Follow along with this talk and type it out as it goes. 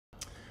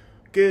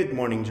Good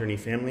morning, Journey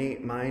family.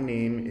 My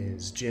name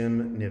is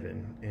Jim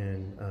Niven,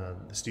 and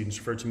the students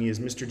refer to me as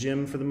Mr.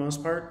 Jim for the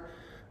most part,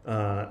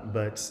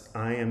 but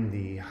I am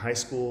the high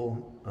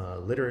school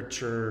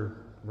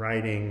literature,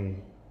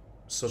 writing,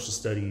 social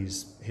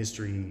studies,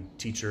 history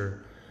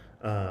teacher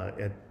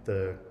at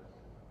the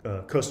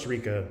Costa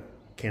Rica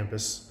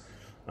campus.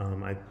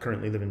 I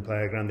currently live in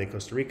Playa Grande,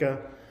 Costa Rica,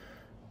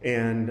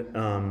 and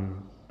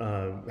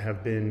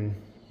have been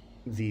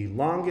the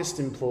longest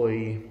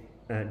employee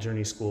at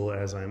Journey School,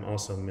 as I'm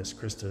also Miss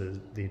Krista,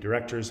 the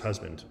director's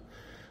husband.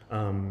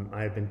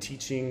 I've been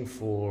teaching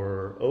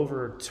for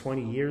over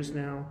 20 years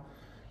now,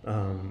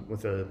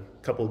 with a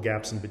couple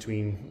gaps in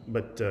between,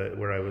 but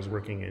where I was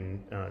working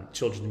in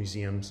children's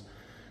museums.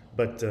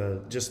 But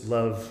just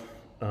love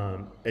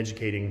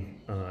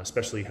educating,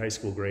 especially high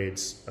school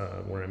grades,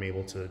 where I'm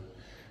able to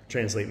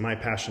translate my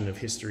passion of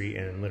history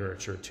and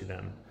literature to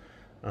them.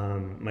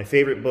 My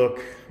favorite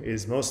book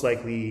is most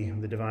likely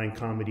The Divine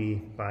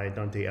Comedy by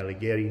Dante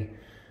Alighieri.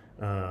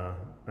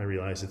 I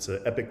realize it's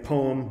an epic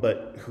poem,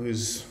 but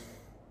it's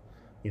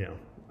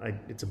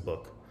a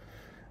book.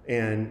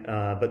 And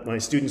but my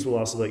students will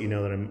also let you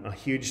know that I'm a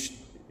huge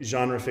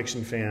genre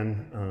fiction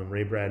fan.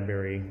 Ray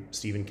Bradbury,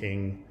 Stephen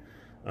King,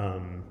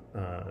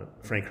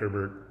 Frank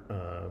Herbert,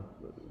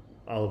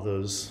 all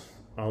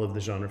of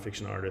the genre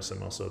fiction artists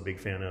I'm also a big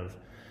fan of.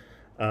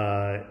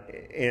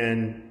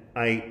 And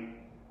I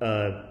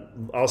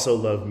also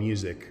love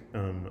music.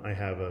 I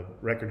have a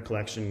record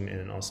collection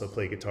and also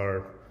play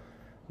guitar.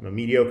 I'm a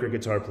mediocre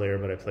guitar player,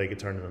 but I play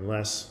guitar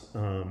nonetheless,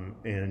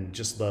 and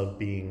just love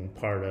being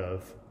part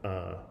of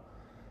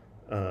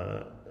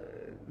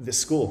this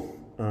school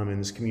and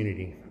this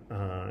community,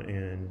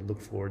 and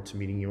look forward to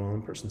meeting you all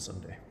in person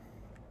someday.